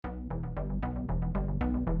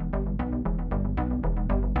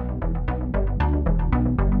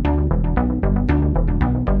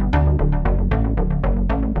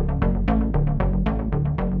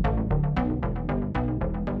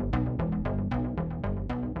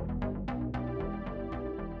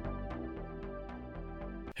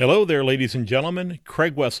Hello there, ladies and gentlemen.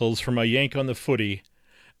 Craig Wessels from a Yank on the Footy.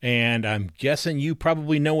 And I'm guessing you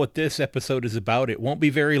probably know what this episode is about. It won't be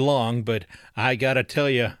very long, but I gotta tell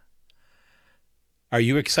you, are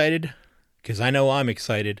you excited? Because I know I'm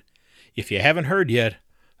excited. If you haven't heard yet,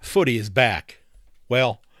 Footy is back.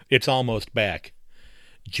 Well, it's almost back.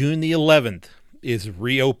 June the 11th is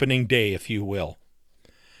reopening day, if you will.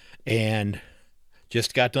 And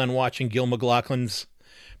just got done watching Gil McLaughlin's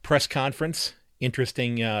press conference.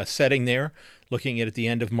 Interesting setting there, looking at the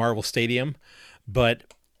end of Marvel Stadium.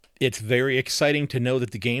 But it's very exciting to know that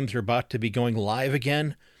the games are about to be going live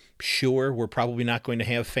again. Sure, we're probably not going to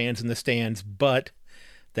have fans in the stands, but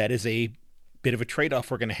that is a bit of a trade-off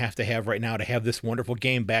we're going to have right now to have this wonderful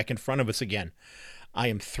game back in front of us again. I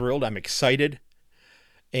am thrilled. I'm excited.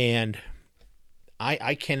 And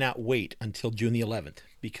I cannot wait until June the 11th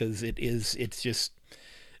because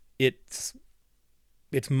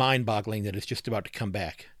it's mind-boggling that it's just about to come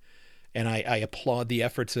back. And I applaud the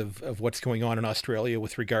efforts of what's going on in Australia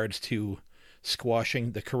with regards to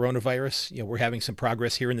squashing the coronavirus. We're having some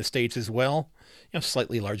progress here in the States as well.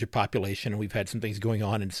 Slightly larger population, and we've had some things going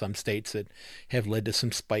on in some states that have led to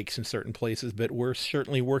some spikes in certain places, but we're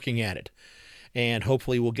certainly working at it. And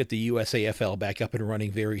hopefully we'll get the USAFL back up and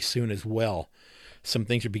running very soon as well. Some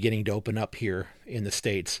things are beginning to open up here in the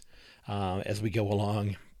States as we go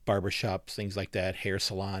along. Barbershops, things like that, hair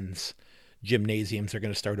salons, gymnasiums are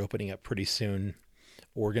going to start opening up pretty soon.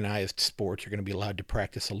 Organized sports are going to be allowed to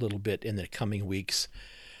practice a little bit in the coming weeks.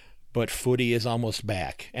 But footy is almost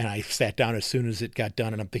back. And I sat down as soon as it got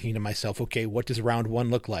done, and I'm thinking to myself, okay, what does round one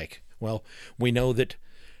look like? Well, we know that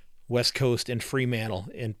West Coast and Fremantle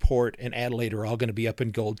and Port and Adelaide are all going to be up in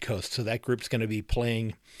Gold Coast. So that group's going to be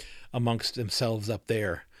playing amongst themselves up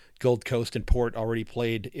there. Gold Coast and Port already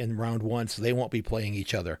played in round one, so they won't be playing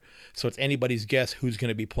each other. So it's anybody's guess who's going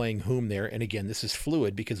to be playing whom there. And again, this is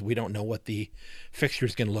fluid because we don't know what the fixture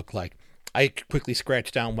is going to look like. I quickly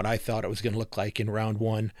scratched down what I thought it was going to look like in round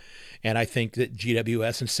one, and I think that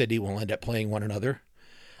GWS and Sydney will end up playing one another.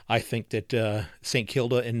 I think that St.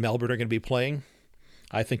 Kilda and Melbourne are going to be playing.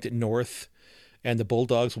 I think that North and the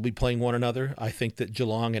Bulldogs will be playing one another. I think that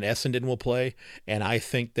Geelong and Essendon will play, and I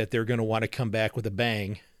think that they're going to want to come back with a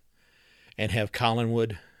bang and have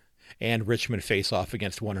Collingwood and Richmond face off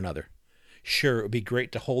against one another. Sure, it would be great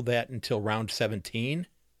to hold that until round 17,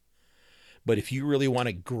 but if you really want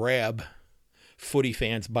to grab footy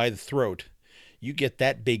fans by the throat, you get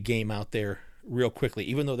that big game out there real quickly,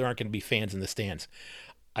 even though there aren't going to be fans in the stands.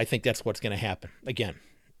 I think that's what's going to happen. Again,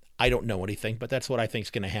 I don't know anything, but that's what I think is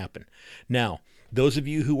going to happen. Now, those of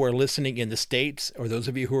you who are listening in the States or those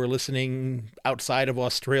of you who are listening outside of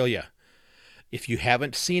Australia, if you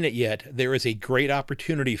haven't seen it yet, there is a great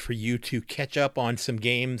opportunity for you to catch up on some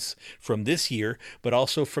games from this year, but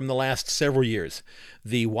also from the last several years.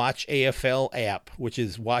 The Watch AFL app, which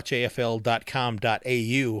is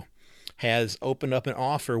watchafl.com.au, has opened up an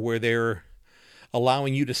offer where they're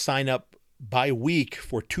allowing you to sign up by week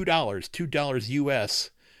for $2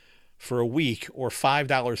 US for a week, or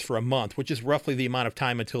 $5 for a month, which is roughly the amount of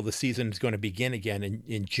time until the season is going to begin again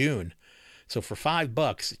in June. So for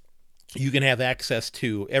 $5, you can have access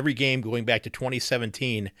to every game going back to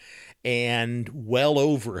 2017 and well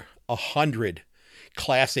over 100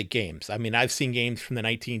 classic games. I mean, I've seen games from the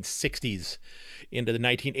 1960s into the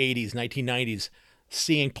 1980s, 1990s,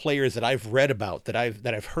 seeing players that I've read about, that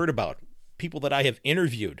I've heard about, people that I have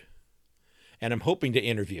interviewed, and I'm hoping to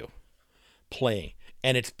interview, playing.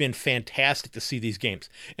 And it's been fantastic to see these games.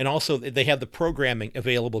 And also, they have the programming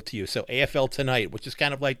available to you. So AFL Tonight, which is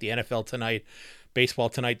kind of like the NFL Tonight, Baseball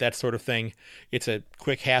Tonight, that sort of thing. It's a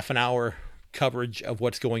quick half an hour coverage of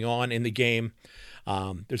what's going on in the game.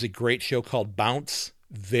 There's a great show called Bounce.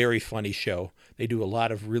 Very funny show. They do a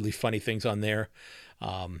lot of really funny things on there.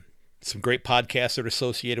 Some great podcasts that are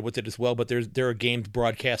associated with it as well. But there are games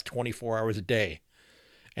broadcast 24 hours a day.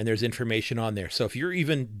 And there's information on there. So if you're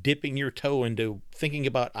even dipping your toe into thinking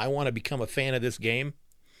about, I want to become a fan of this game,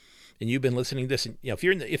 and you've been listening to this, and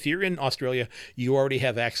if you're in Australia, you already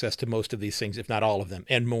have access to most of these things, if not all of them,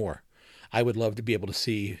 and more. I would love to be able to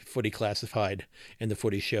see Footy Classified and the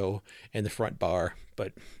Footy Show and the Front Bar,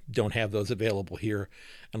 but don't have those available here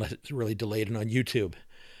unless it's really delayed and on YouTube.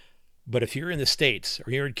 But if you're in the States,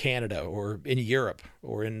 or you're in Canada, or in Europe,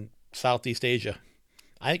 or in Southeast Asia,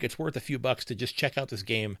 I think it's worth a few bucks to just check out this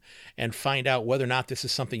game and find out whether or not this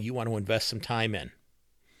is something you want to invest some time in.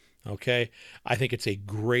 Okay? I think it's a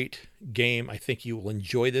great game. I think you will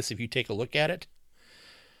enjoy this if you take a look at it.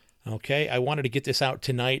 Okay? I wanted to get this out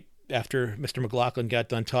tonight after Mr. McLaughlin got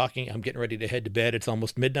done talking. I'm getting ready to head to bed. It's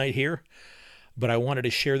almost midnight here. But I wanted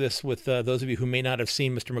to share this with those of you who may not have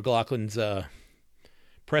seen Mr. McLaughlin's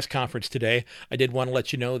press conference today, I did want to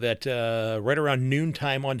let you know that right around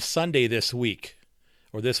noontime on Sunday this week,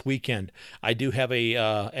 or this weekend, I do have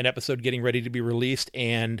an episode getting ready to be released,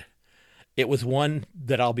 and it was one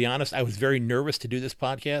that, I'll be honest, I was very nervous to do this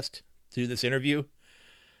podcast, to do this interview,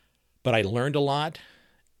 but I learned a lot,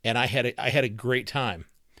 and I had a great time.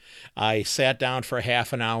 I sat down for a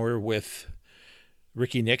half an hour with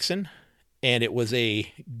Ricky Nixon, and it was a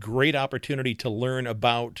great opportunity to learn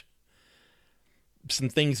about some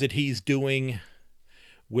things that he's doing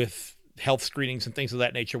with health screenings and things of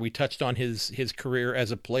that nature. We touched on his career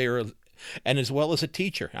as a player and as well as a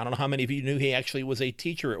teacher. I don't know how many of you knew he actually was a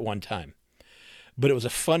teacher at one time. But it was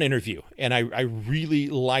a fun interview, and I really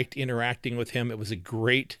liked interacting with him. It was a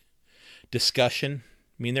great discussion.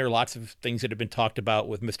 I mean, there are lots of things that have been talked about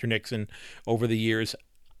with Mr. Nixon over the years.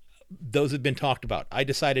 Those have been talked about. I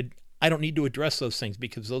decided I don't need to address those things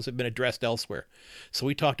because those have been addressed elsewhere. So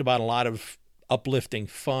we talked about a lot of uplifting,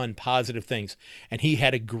 fun, positive things, and he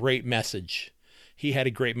had a great message.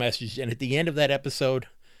 And at the end of that episode,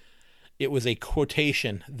 it was a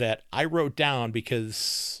quotation that I wrote down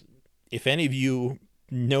because if any of you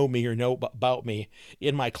know me or know about me,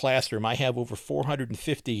 in my classroom, I have over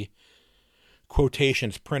 450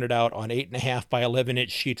 quotations printed out on 8.5 by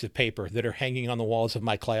 11-inch sheets of paper that are hanging on the walls of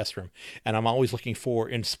my classroom. And I'm always looking for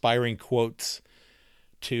inspiring quotes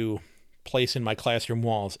to place in my classroom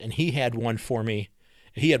walls. And he had one for me.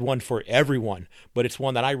 He had one for everyone, but it's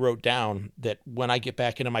one that I wrote down that when I get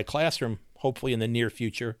back into my classroom, hopefully in the near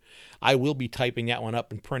future, I will be typing that one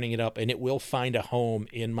up and printing it up, and it will find a home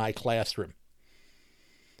in my classroom.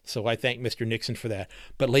 So I thank Mr. Nixon for that.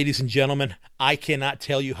 But ladies and gentlemen, I cannot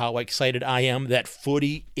tell you how excited I am that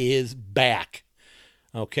footy is back.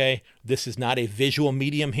 Okay? This is not a visual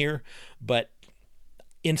medium here, but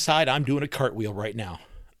inside I'm doing a cartwheel right now.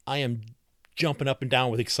 I am jumping up and down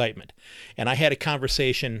with excitement. And I had a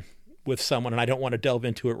conversation with someone, and I don't want to delve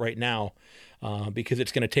into it right now because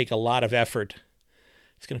it's going to take a lot of effort.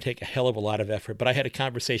 It's going to take a hell of a lot of effort. But I had a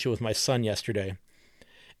conversation with my son yesterday,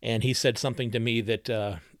 and he said something to me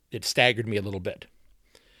that it staggered me a little bit.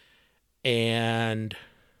 And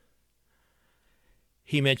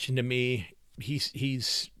he mentioned to me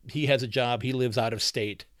he has a job. He lives out of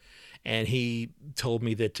state, and he told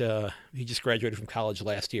me that he just graduated from college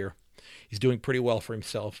last year. He's doing pretty well for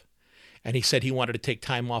himself. And he said he wanted to take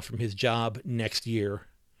time off from his job next year.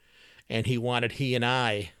 And he wanted he and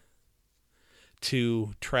I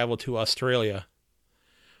to travel to Australia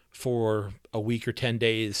for a week or 10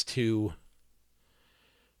 days to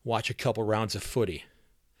watch a couple rounds of footy.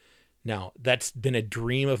 Now, that's been a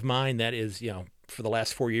dream of mine. That is, for the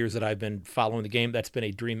last 4 years that I've been following the game, that's been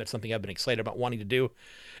a dream. That's something I've been excited about wanting to do.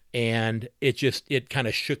 And it kind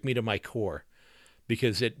of shook me to my core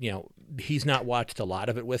because he's not watched a lot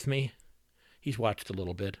of it with me. He's watched a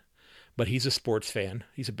little bit, but he's a sports fan.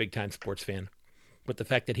 He's a big time sports fan. But the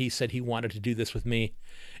fact that he said he wanted to do this with me,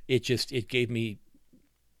 it gave me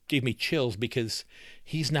chills because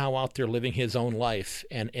he's now out there living his own life.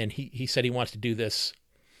 And he said he wants to do this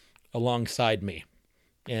alongside me.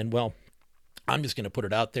 And well, I'm just going to put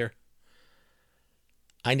it out there.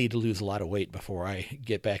 I need to lose a lot of weight before I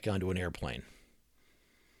get back onto an airplane.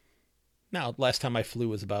 Now, last time I flew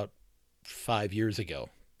was about 5 years ago.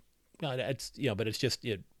 But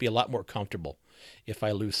it'd be a lot more comfortable if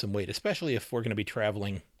I lose some weight, especially if we're going to be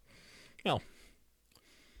traveling, a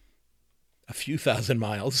few thousand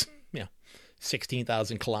miles,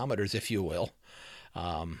 16,000 kilometers, if you will.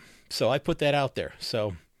 So I put that out there.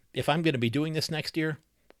 So if I'm going to be doing this next year,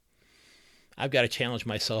 I've got to challenge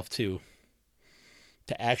myself to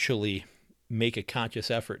actually make a conscious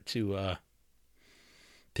effort to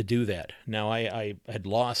do that. Now, I had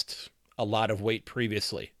lost a lot of weight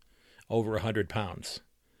previously, over 100 pounds,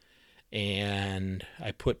 and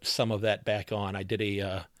I put some of that back on. I did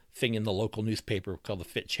a thing in the local newspaper called the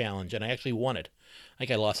Fit Challenge, and I actually won it. I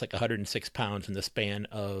think I lost like 106 pounds in the span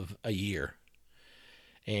of a year.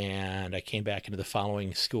 And I came back into the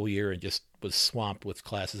following school year and just was swamped with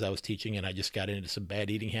classes I was teaching, and I just got into some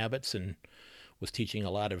bad eating habits and was teaching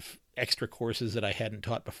a lot of extra courses that I hadn't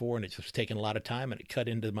taught before, and it just was taking a lot of time, and it cut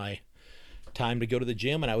into my time to go to the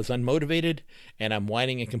gym, and I was unmotivated, and I'm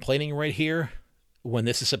whining and complaining right here when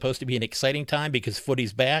this is supposed to be an exciting time because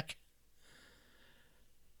footy's back.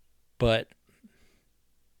 But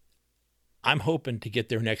I'm hoping to get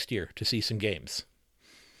there next year to see some games.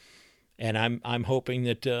 And I'm hoping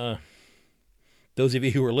that those of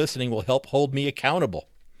you who are listening will help hold me accountable.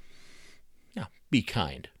 Now, be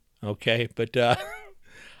kind, okay? But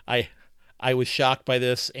I was shocked by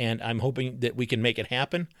this, and I'm hoping that we can make it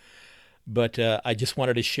happen. But I just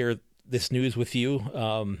wanted to share this news with you.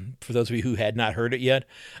 For those of you who had not heard it yet,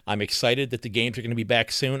 I'm excited that the games are going to be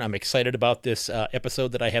back soon. I'm excited about this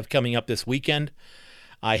episode that I have coming up this weekend.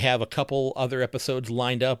 I have a couple other episodes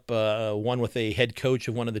lined up, one with a head coach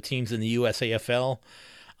of one of the teams in the USAFL.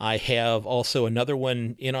 I have also another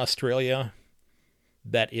one in Australia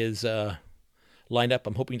that is lined up.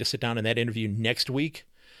 I'm hoping to sit down in that interview next week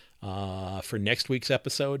for next week's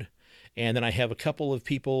episode. And then I have a couple of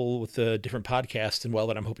people with different podcasts and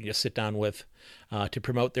that I'm hoping to sit down with to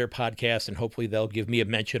promote their podcast, and hopefully they'll give me a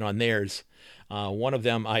mention on theirs. One of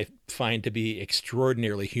them I find to be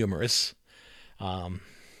extraordinarily humorous. And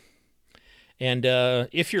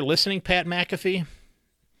if you're listening, Pat McAfee,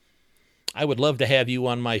 I would love to have you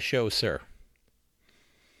on my show, sir.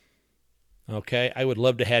 Okay, I would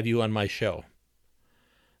love to have you on my show.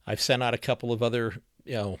 I've sent out a couple of other,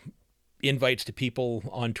 invites to people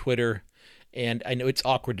on Twitter, and I know it's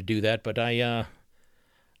awkward to do that, but I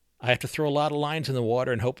have to throw a lot of lines in the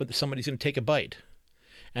water and hope that somebody's going to take a bite.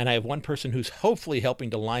 And I have one person who's hopefully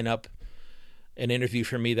helping to line up an interview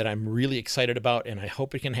for me that I'm really excited about, and I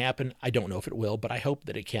hope it can happen. I don't know if it will, but I hope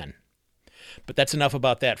that it can. But that's enough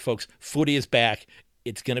about that, folks. Footy is back.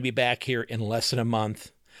 It's going to be back here in less than a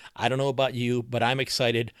month. I don't know about you, but I'm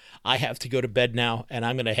excited. I have to go to bed now, and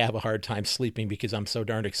I'm going to have a hard time sleeping because I'm so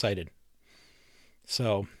darn excited.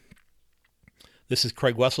 So, this is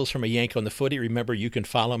Craig Wessels from A Yank on the Footy. Remember, you can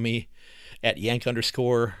follow me at Yank_on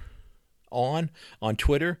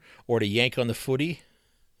Twitter, or to Yank on the Footy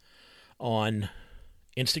on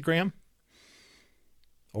Instagram,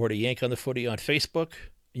 or to Yank on the Footy on Facebook.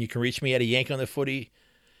 And you can reach me at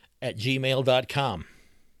ayankonthefooty@gmail.com.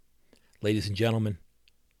 Ladies and gentlemen,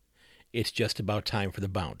 it's just about time for the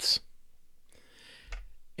bounce.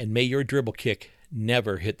 And may your dribble kick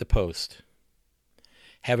never hit the post.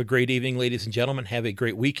 Have a great evening, ladies and gentlemen. Have a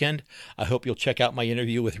great weekend. I hope you'll check out my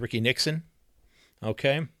interview with Ricky Nixon.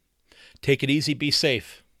 Okay? Take it easy. Be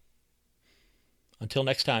safe. Until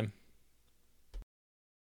next time.